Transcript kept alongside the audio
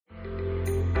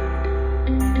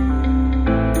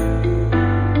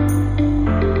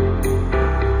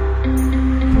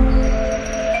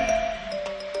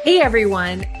Hey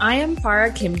everyone, I am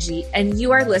Farah Kimji, and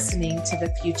you are listening to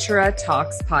the Futura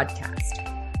Talks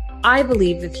podcast. I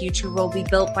believe the future will be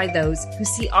built by those who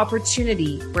see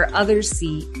opportunity where others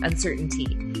see uncertainty.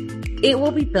 It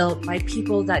will be built by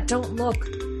people that don't look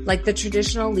like the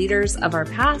traditional leaders of our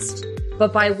past,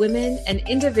 but by women and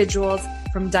individuals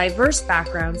from diverse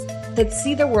backgrounds that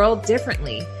see the world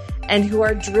differently and who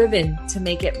are driven to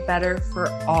make it better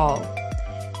for all.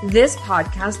 This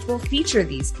podcast will feature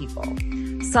these people,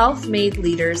 self-made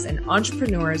leaders and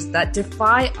entrepreneurs that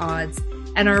defy odds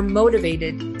and are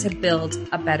motivated to build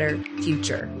a better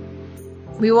future.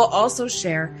 We will also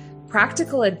share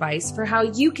practical advice for how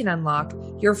you can unlock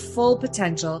your full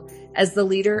potential as the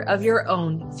leader of your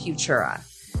own Futura.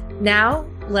 Now,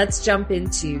 let's jump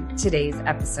into today's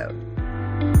episode.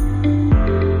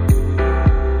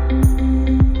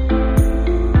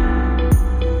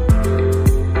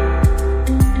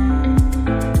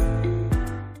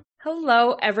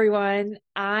 Hello, everyone.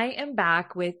 I am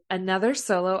back with another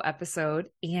solo episode,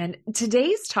 and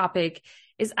today's topic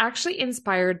is actually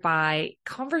inspired by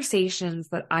conversations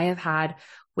that I have had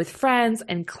with friends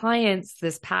and clients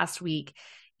this past week.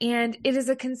 And it is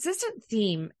a consistent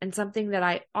theme and something that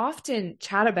I often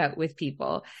chat about with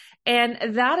people.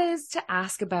 And that is to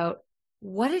ask about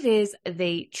what it is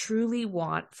they truly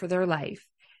want for their life.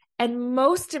 And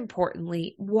most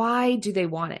importantly, why do they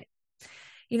want it?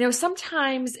 You know,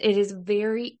 sometimes it is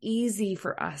very easy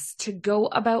for us to go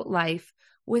about life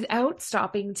without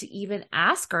stopping to even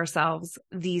ask ourselves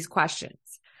these questions,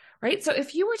 right? So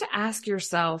if you were to ask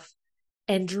yourself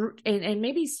and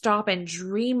maybe stop and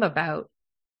dream about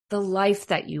the life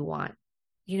that you want,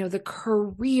 you know, the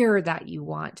career that you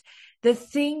want, the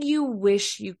thing you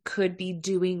wish you could be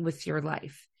doing with your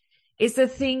life, is the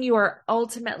thing you are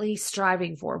ultimately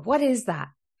striving for. What is that?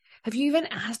 Have you even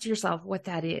asked yourself what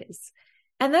that is?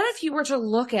 And then if you were to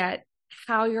look at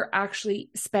how you're actually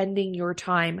spending your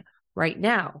time right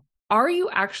now, are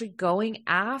you actually going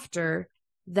after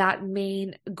that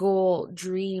main goal,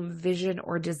 dream, vision,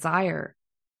 or desire,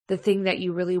 the thing that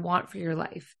you really want for your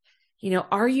life? You know,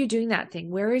 are you doing that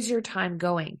thing? Where is your time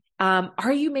going?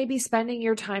 Are you maybe spending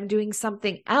your time doing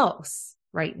something else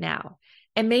right now?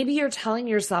 And maybe you're telling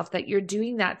yourself that you're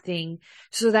doing that thing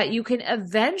so that you can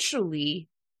eventually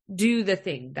do the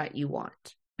thing that you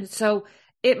want. So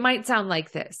it might sound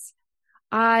like this.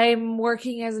 I'm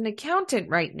working as an accountant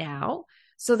right now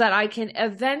so that I can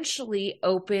eventually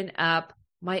open up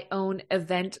my own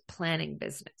event planning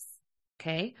business.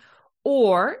 Okay.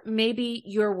 Or maybe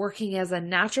you're working as a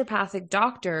naturopathic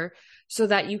doctor so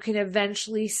that you can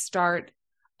eventually start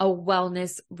a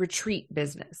wellness retreat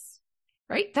business,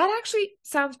 right? That actually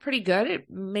sounds pretty good.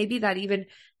 Maybe that even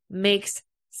makes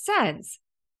sense.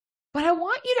 But I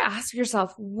want you to ask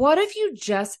yourself, what if you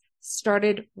just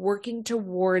started working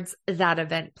towards that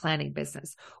event planning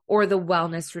business or the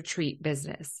wellness retreat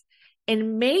business?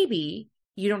 And maybe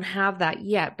you don't have that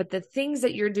yet, but the things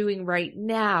that you're doing right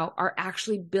now are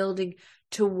actually building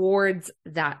towards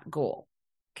that goal.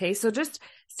 Okay, so just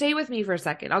stay with me for a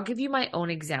second. I'll give you my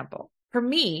own example. For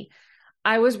me,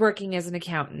 I was working as an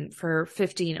accountant for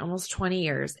 15, almost 20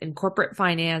 years in corporate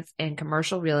finance and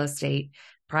commercial real estate,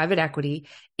 private equity.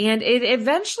 And it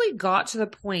eventually got to the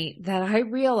point that I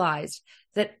realized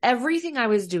that everything I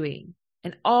was doing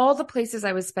and all the places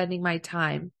I was spending my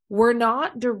time were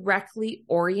not directly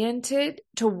oriented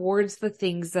towards the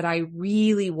things that I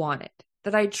really wanted,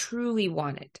 that I truly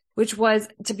wanted, which was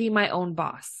to be my own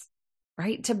boss,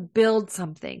 right? To build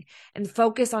something and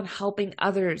focus on helping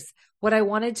others. What I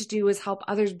wanted to do was help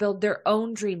others build their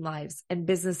own dream lives and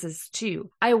businesses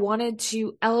too. I wanted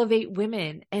to elevate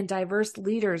women and diverse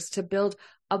leaders to build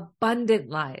abundant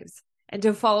lives and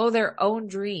to follow their own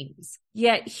dreams.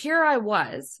 Yet here I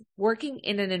was working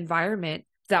in an environment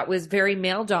that was very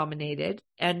male dominated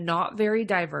and not very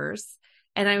diverse.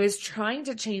 And I was trying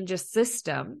to change a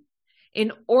system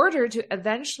in order to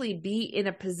eventually be in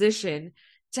a position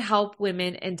to help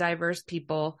women and diverse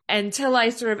people, until I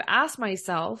sort of asked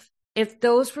myself if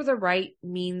those were the right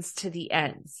means to the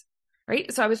ends, right?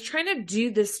 So I was trying to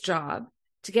do this job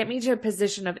to get me to a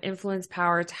position of influence,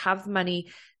 power, to have money,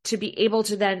 to be able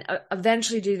to then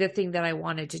eventually do the thing that I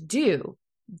wanted to do.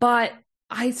 But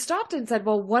I stopped and said,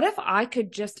 well, what if I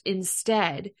could just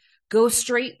instead go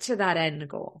straight to that end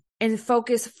goal and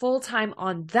focus full time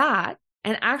on that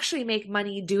and actually make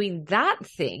money doing that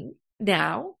thing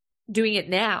now, doing it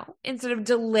now, instead of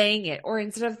delaying it, or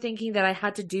instead of thinking that I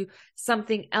had to do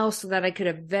something else so that I could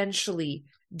eventually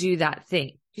do that thing.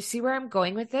 Do you see where I'm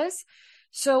going with this?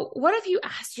 So what if you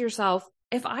asked yourself,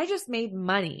 if I just made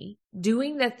money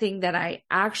doing the thing that I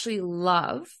actually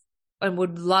love and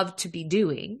would love to be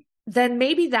doing, then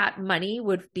maybe that money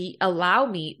would allow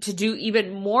me to do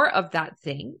even more of that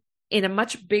thing in a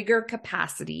much bigger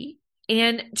capacity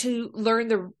and to learn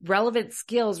the relevant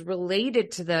skills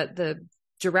related to the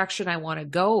direction I want to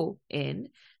go in,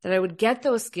 that I would get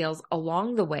those skills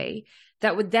along the way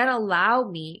that would then allow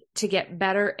me to get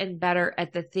better and better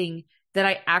at the thing that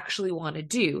I actually want to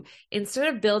do, instead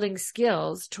of building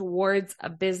skills towards a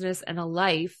business and a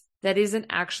life that isn't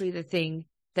actually the thing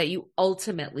that you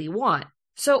ultimately want.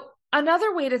 So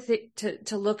another way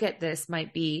to look at this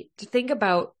might be to think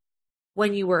about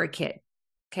when you were a kid.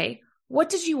 Okay. What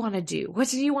did you want to do? What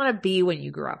did you want to be when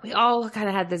you grew up? We all kind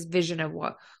of had this vision of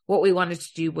what we wanted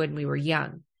to do when we were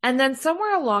young. And then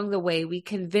somewhere along the way, we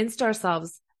convinced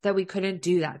ourselves that we couldn't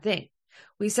do that thing.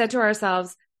 We said to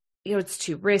ourselves, it's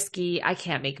too risky. I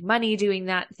can't make money doing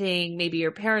that thing. Maybe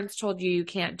your parents told you you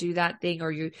can't do that thing,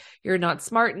 or you're not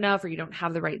smart enough, or you don't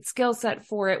have the right skill set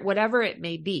for it, whatever it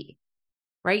may be,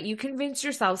 right? You convince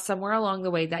yourself somewhere along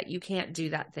the way that you can't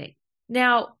do that thing.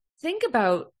 Now, think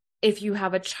about if you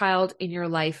have a child in your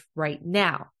life right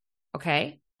now,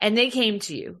 okay? And they came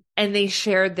to you and they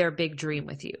shared their big dream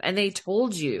with you and they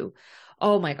told you,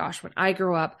 oh my gosh, when I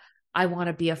grow up, I want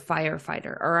to be a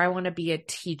firefighter, or I want to be a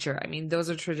teacher. I mean, those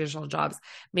are traditional jobs.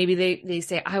 Maybe they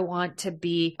say, I want to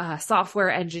be a software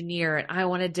engineer and I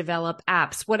want to develop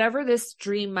apps, whatever this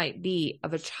dream might be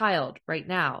of a child right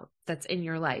now that's in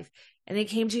your life. And they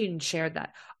came to you and shared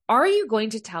that. Are you going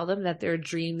to tell them that their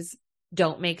dreams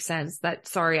don't make sense? That,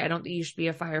 sorry, I don't think you should be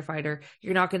a firefighter.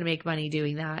 You're not going to make money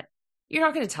doing that. You're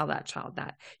not going to tell that child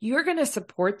that. You're going to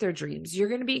support their dreams. You're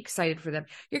going to be excited for them.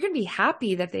 You're going to be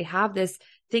happy that they have this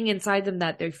thing inside them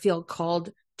that they feel called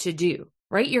to do,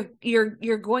 right?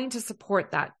 You're going to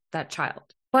support that child.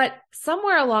 But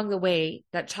somewhere along the way,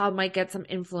 that child might get some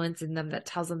influence in them that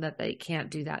tells them that they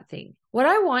can't do that thing. What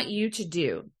I want you to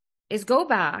do is go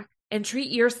back and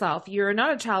treat yourself. You're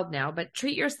not a child now, but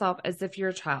treat yourself as if you're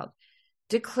a child.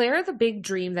 Declare the big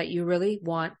dream that you really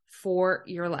want for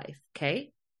your life,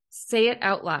 okay? Say it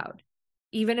out loud,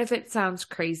 even if it sounds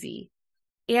crazy.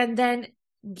 And then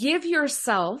give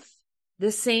yourself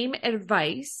the same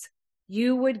advice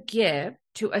you would give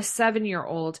to a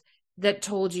 7-year-old that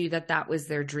told you that that was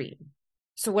their dream.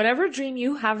 So whatever dream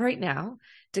you have right now,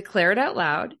 declare it out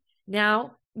loud.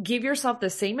 Now give yourself the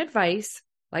same advice,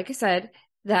 like I said,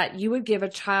 that you would give a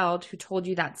child who told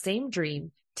you that same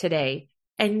dream today,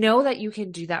 and know that you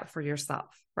can do that for yourself,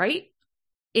 right?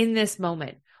 In this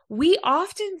moment. We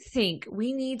often think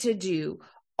we need to do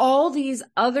all these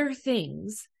other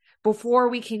things before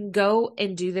we can go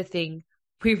and do the thing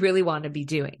we really want to be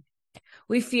doing.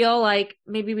 We feel like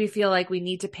we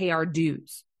need to pay our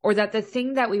dues, or that the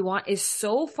thing that we want is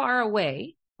so far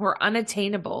away or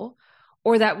unattainable,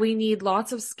 or that we need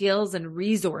lots of skills and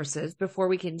resources before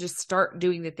we can just start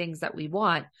doing the things that we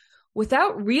want,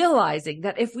 without realizing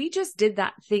that if we just did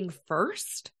that thing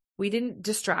first, we didn't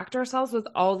distract ourselves with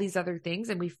all these other things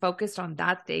and we focused on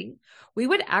that thing, we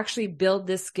would actually build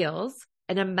the skills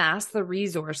and amass the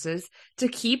resources to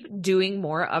keep doing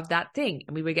more of that thing.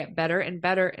 And we would get better and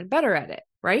better and better at it,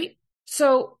 right?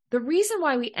 So the reason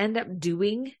why we end up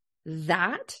doing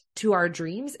that to our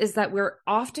dreams is that we're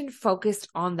often focused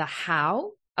on the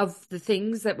how of the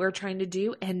things that we're trying to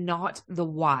do and not the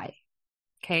why.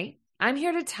 Okay. I'm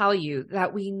here to tell you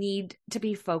that we need to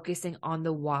be focusing on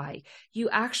the why.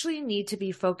 You actually need to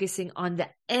be focusing on the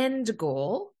end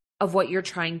goal of what you're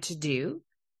trying to do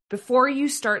before you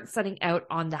start setting out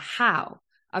on the how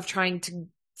of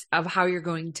how you're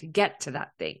going to get to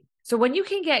that thing. So when you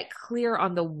can get clear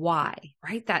on the why,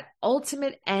 right? That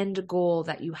ultimate end goal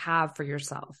that you have for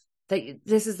yourself, that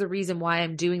this is the reason why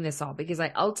I'm doing this all, because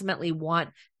I ultimately want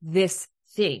this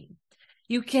thing.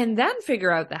 You can then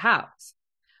figure out the hows.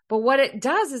 But what it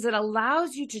does is it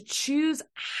allows you to choose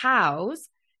hows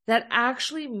that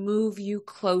actually move you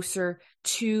closer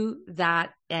to that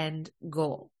end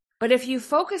goal. But if you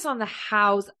focus on the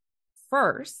hows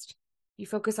first, you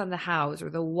focus on the hows or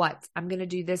the what, I'm going to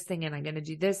do this thing and I'm going to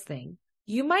do this thing,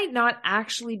 you might not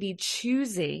actually be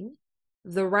choosing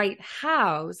the right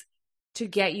hows to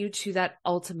get you to that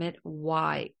ultimate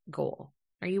why goal.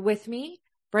 Are you with me?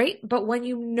 Right? But when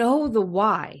you know the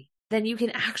why, then you can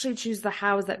actually choose the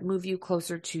hows that move you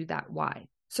closer to that why.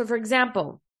 So for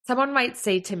example, someone might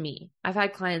say to me, I've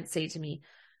had clients say to me,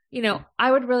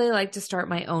 I would really like to start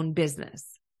my own business.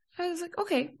 I was like,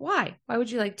 okay, why? Why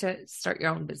would you like to start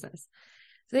your own business?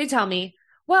 So they tell me,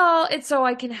 well, it's so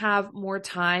I can have more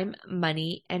time,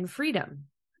 money, and freedom.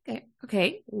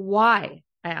 Okay, why?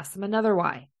 I ask them another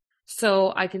why.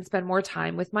 So I can spend more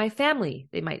time with my family,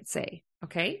 they might say.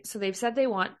 Okay, so they've said they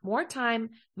want more time,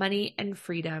 money, and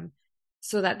freedom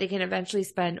so that they can eventually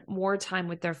spend more time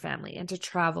with their family and to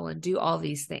travel and do all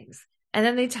these things. And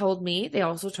then they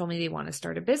also told me they want to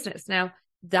start a business. Now,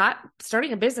 that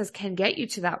starting a business can get you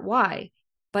to that why,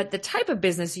 but the type of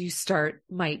business you start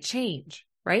might change,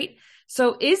 right?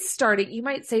 So you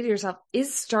might say to yourself,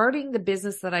 is starting the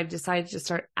business that I've decided to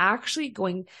start actually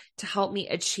going to help me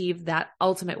achieve that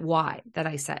ultimate why that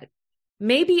I said?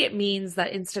 Maybe it means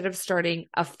that instead of starting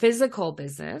a physical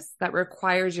business that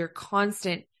requires your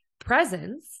constant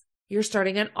presence, you're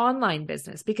starting an online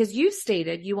business because you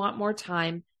stated you want more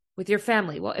time with your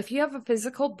family. Well, if you have a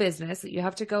physical business that you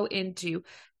have to go into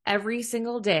every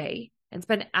single day and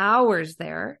spend hours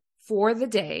there for the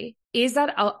day, is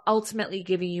that ultimately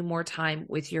giving you more time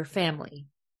with your family?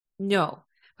 No.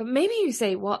 But maybe you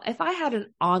say, well, if I had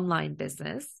an online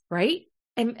business, right?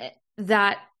 And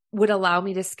that would allow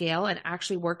me to scale and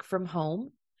actually work from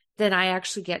home, then I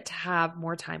actually get to have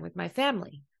more time with my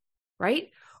family, right?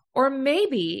 Or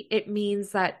maybe it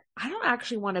means that I don't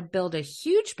actually want to build a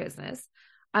huge business.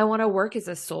 I want to work as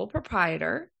a sole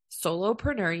proprietor,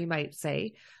 solopreneur, you might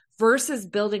say, versus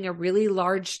building a really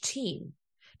large team.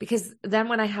 Because then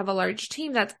when I have a large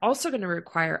team, that's also going to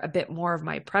require a bit more of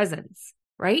my presence,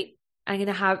 right? I'm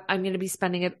going to be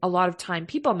spending a lot of time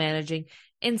people managing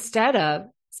instead of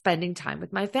spending time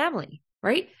with my family,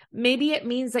 right? Maybe it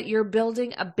means that you're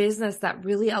building a business that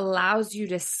really allows you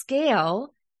to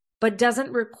scale, but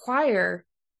doesn't require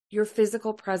your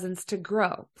physical presence to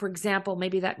grow. For example,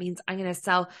 maybe that means I'm going to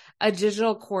sell a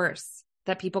digital course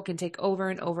that people can take over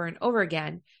and over and over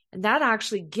again. And that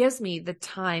actually gives me the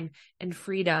time and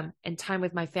freedom and time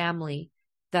with my family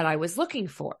that I was looking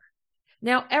for.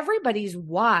 Now, everybody's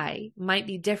why might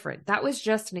be different. That was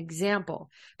just an example.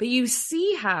 But you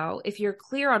see how if you're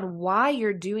clear on why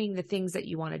you're doing the things that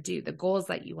you want to do, the goals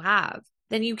that you have,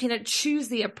 then you can choose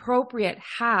the appropriate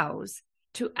hows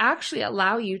to actually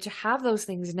allow you to have those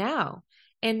things now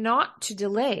and not to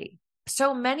delay.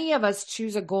 So many of us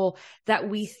choose a goal that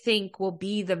we think will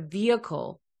be the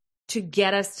vehicle to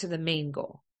get us to the main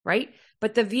goal, right?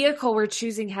 But the vehicle we're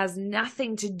choosing has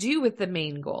nothing to do with the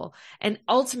main goal. And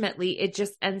ultimately, it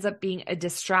just ends up being a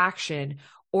distraction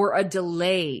or a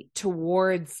delay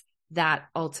towards that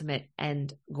ultimate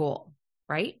end goal,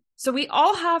 right? So we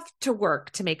all have to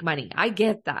work to make money. I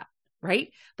get that,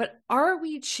 right? But are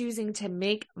we choosing to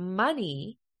make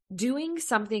money doing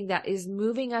something that is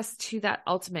moving us to that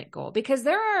ultimate goal? Because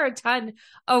there are a ton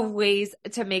of ways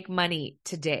to make money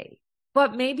today.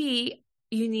 But maybe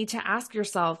you need to ask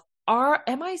yourself,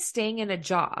 am I staying in a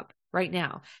job right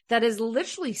now that is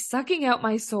literally sucking out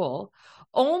my soul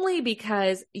only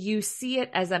because you see it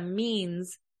as a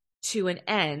means to an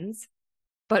end,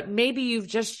 but maybe you've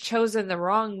just chosen the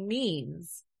wrong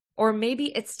means, or maybe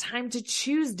it's time to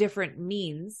choose different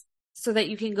means so that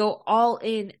you can go all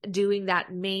in doing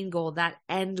that main goal, that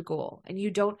end goal, and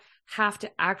you don't have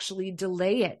to actually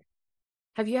delay it.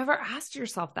 Have you ever asked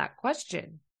yourself that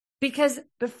question? Because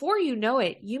before you know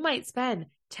it, you might spend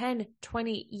 10,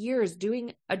 20 years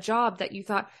doing a job that you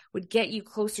thought would get you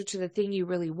closer to the thing you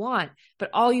really want. But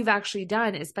all you've actually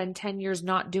done is spend 10 years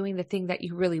not doing the thing that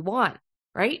you really want,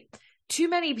 right? Too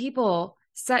many people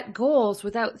set goals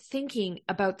without thinking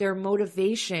about their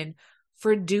motivation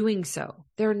for doing so,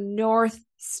 their North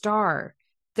Star,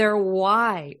 their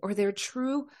why, or their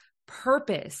true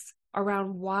purpose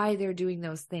around why they're doing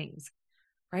those things.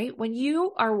 Right? When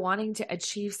you are wanting to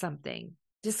achieve something,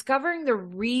 discovering the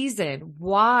reason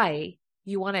why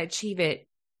you want to achieve it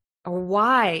or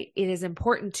why it is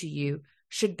important to you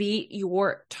should be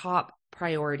your top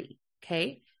priority.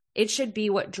 Okay. It should be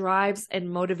what drives and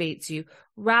motivates you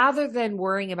rather than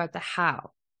worrying about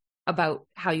about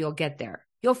how you'll get there.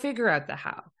 You'll figure out the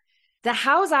how. The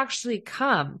hows actually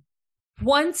come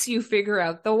once you figure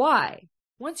out the why.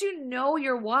 Once you know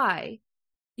your why,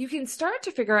 you can start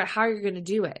to figure out how you're going to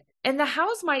do it. And the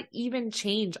hows might even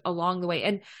change along the way.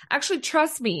 And actually,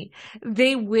 trust me,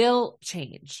 they will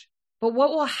change. But what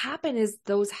will happen is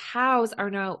those hows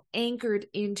are now anchored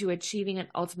into achieving an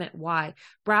ultimate why,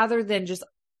 rather than just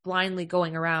blindly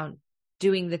going around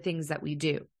doing the things that we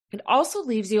do. It also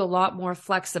leaves you a lot more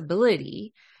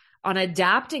flexibility on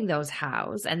adapting those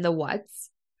hows and the whats.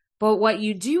 But what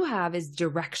you do have is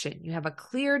direction. You have a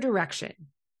clear direction,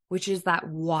 which is that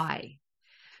why.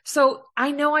 So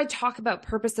I know I talk about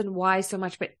purpose and why so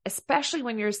much, but especially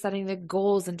when you're setting the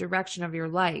goals and direction of your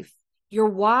life, your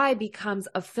why becomes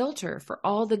a filter for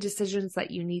all the decisions that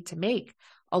you need to make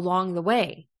along the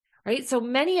way, right? So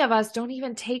many of us don't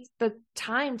even take the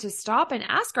time to stop and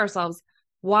ask ourselves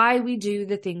why we do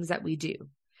the things that we do.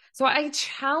 So I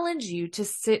challenge you to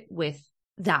sit with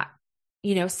that,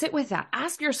 sit with that.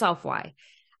 Ask yourself why.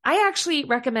 I actually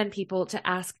recommend people to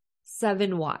ask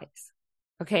 7 whys.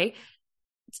 Okay.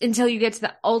 Until you get to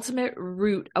the ultimate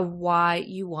root of why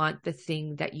you want the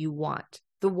thing that you want,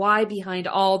 the why behind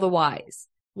all the whys.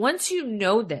 Once you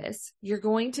know this, you're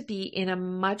going to be in a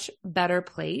much better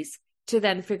place to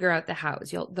then figure out the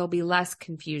hows. There'll be less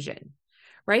confusion,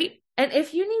 right? And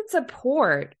if you need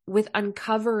support with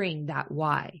uncovering that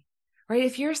why, right?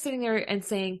 If you're sitting there and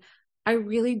saying, I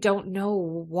really don't know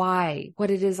why,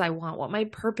 what it is I want, what my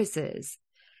purpose is,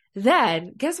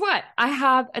 then guess what? I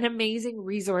have an amazing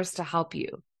resource to help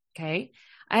you. Okay.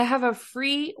 I have a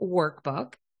free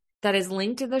workbook that is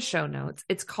linked in the show notes.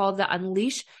 It's called the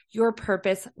Unleash Your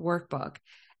Purpose Workbook.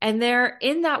 And there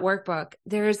in that workbook,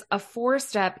 there's a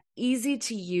 4-step, easy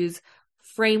to use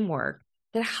framework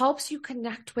that helps you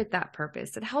connect with that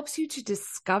purpose. It helps you to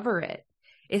discover it.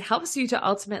 It helps you to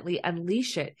ultimately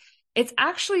unleash it. It's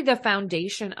actually the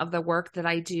foundation of the work that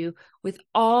I do with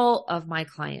all of my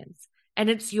clients. And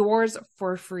it's yours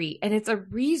for free. And it's a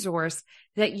resource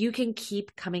that you can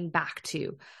keep coming back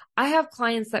to. I have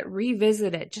clients that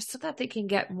revisit it just so that they can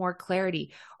get more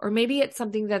clarity. Or maybe it's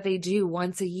something that they do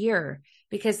once a year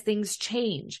because things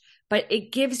change. But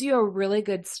it gives you a really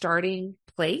good starting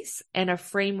place and a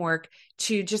framework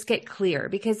to just get clear.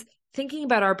 Because thinking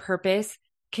about our purpose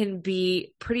can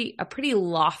be a pretty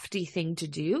lofty thing to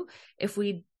do if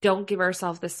we don't give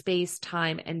ourselves the space,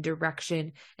 time, and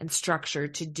direction and structure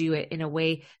to do it in a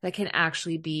way that can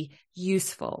actually be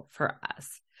useful for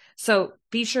us. So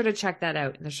be sure to check that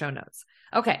out in the show notes.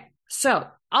 Okay. So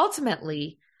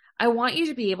ultimately, I want you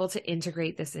to be able to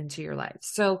integrate this into your life.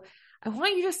 So I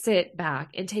want you to sit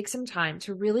back and take some time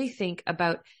to really think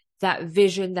about that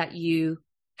vision that you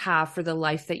have for the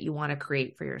life that you want to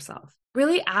create for yourself.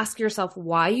 Really ask yourself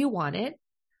why you want it,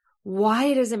 why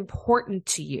it is important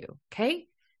to you. Okay.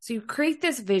 So you create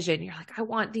this vision. You're like, I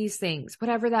want these things,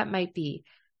 whatever that might be.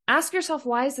 Ask yourself,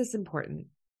 why is this important?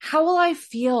 How will I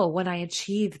feel when I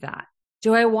achieve that?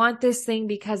 Do I want this thing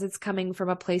because it's coming from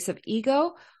a place of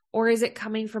ego, or is it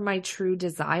coming from my true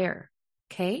desire?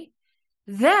 Okay.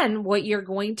 Then what you're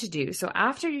going to do, so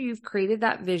after you've created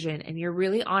that vision and you're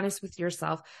really honest with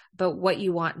yourself about what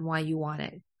you want and why you want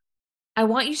it, I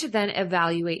want you to then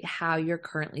evaluate how you're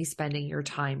currently spending your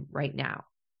time right now.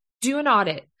 Do an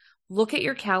audit. Look at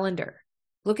your calendar.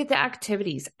 Look at the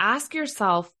activities. Ask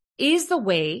yourself, is the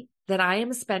way that I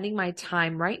am spending my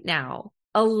time right now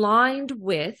aligned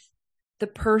with the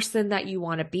person that you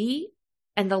want to be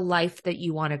and the life that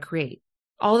you want to create?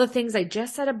 All the things I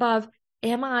just said above,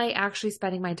 am I actually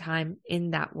spending my time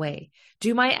in that way?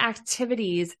 Do my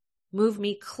activities move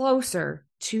me closer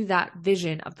to that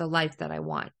vision of the life that I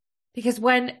want? Because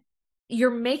when you're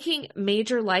making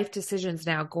major life decisions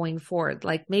now going forward,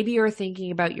 like maybe you're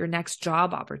thinking about your next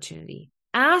job opportunity,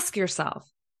 ask yourself,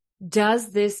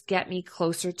 does this get me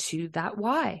closer to that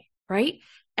why, right?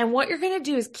 And what you're going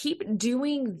to do is keep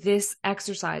doing this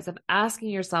exercise of asking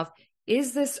yourself,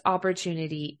 is this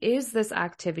opportunity, is this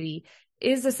activity,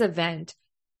 is this event,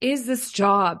 is this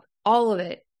job, all of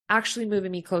it actually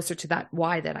moving me closer to that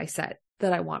why that I said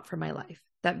that I want for my life,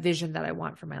 that vision that I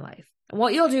want for my life? And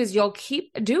what you'll do is you'll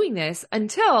keep doing this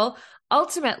until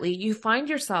ultimately you find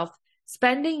yourself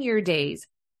spending your days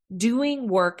doing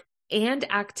work and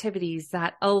activities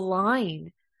that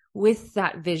align with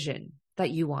that vision that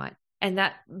you want and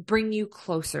that bring you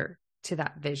closer to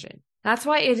that vision. That's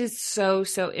why it is so,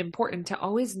 so important to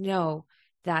always know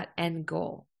that end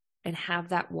goal and have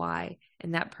that why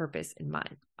and that purpose in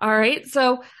mind. All right.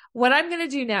 So what I'm going to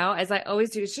do now, as I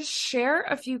always do, is just share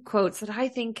a few quotes that I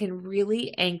think can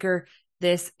really anchor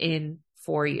this in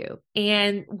for you.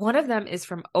 And one of them is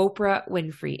from Oprah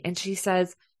Winfrey. And she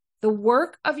says, the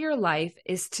work of your life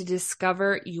is to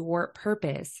discover your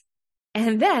purpose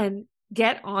and then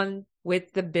get on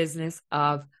with the business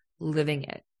of living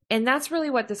it. And that's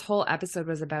really what this whole episode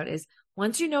was about, is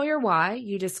once you know your why,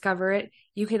 you discover it,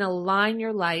 you can align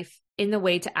your life in the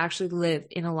way to actually live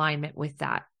in alignment with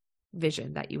that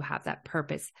vision that you have, that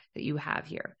purpose that you have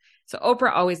here. So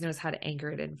Oprah always knows how to anchor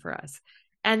it in for us.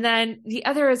 And then the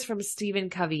other is from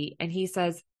Stephen Covey. And he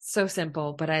says, so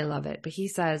simple, but I love it. But he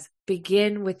says,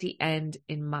 begin with the end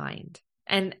in mind.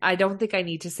 And I don't think I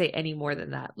need to say any more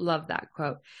than that. Love that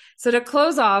quote. So to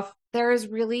close off, there is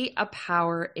really a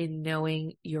power in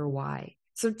knowing your why.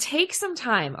 So take some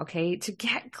time, okay, to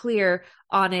get clear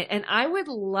on it. And I would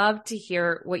love to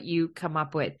hear what you come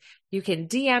up with. You can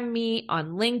DM me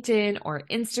on LinkedIn or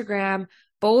Instagram.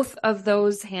 Both of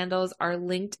those handles are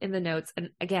linked in the notes. And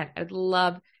again, I'd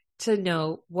love to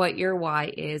know what your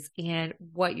why is and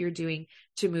what you're doing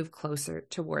to move closer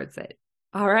towards it.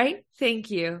 All right. Thank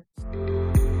you.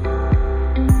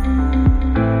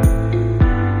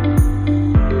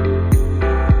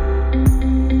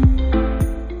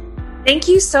 Thank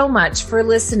you so much for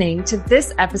listening to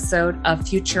this episode of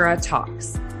Futura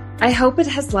Talks. I hope it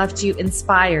has left you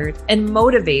inspired and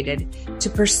motivated to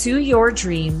pursue your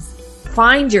dreams,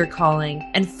 find your calling,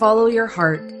 and follow your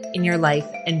heart in your life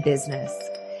and business.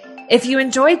 If you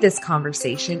enjoyed this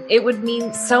conversation, it would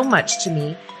mean so much to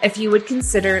me if you would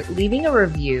consider leaving a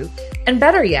review, and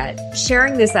better yet,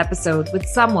 sharing this episode with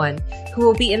someone who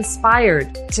will be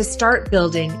inspired to start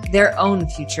building their own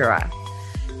Futura.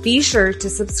 Be sure to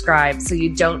subscribe so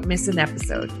you don't miss an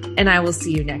episode, and I will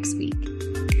see you next week.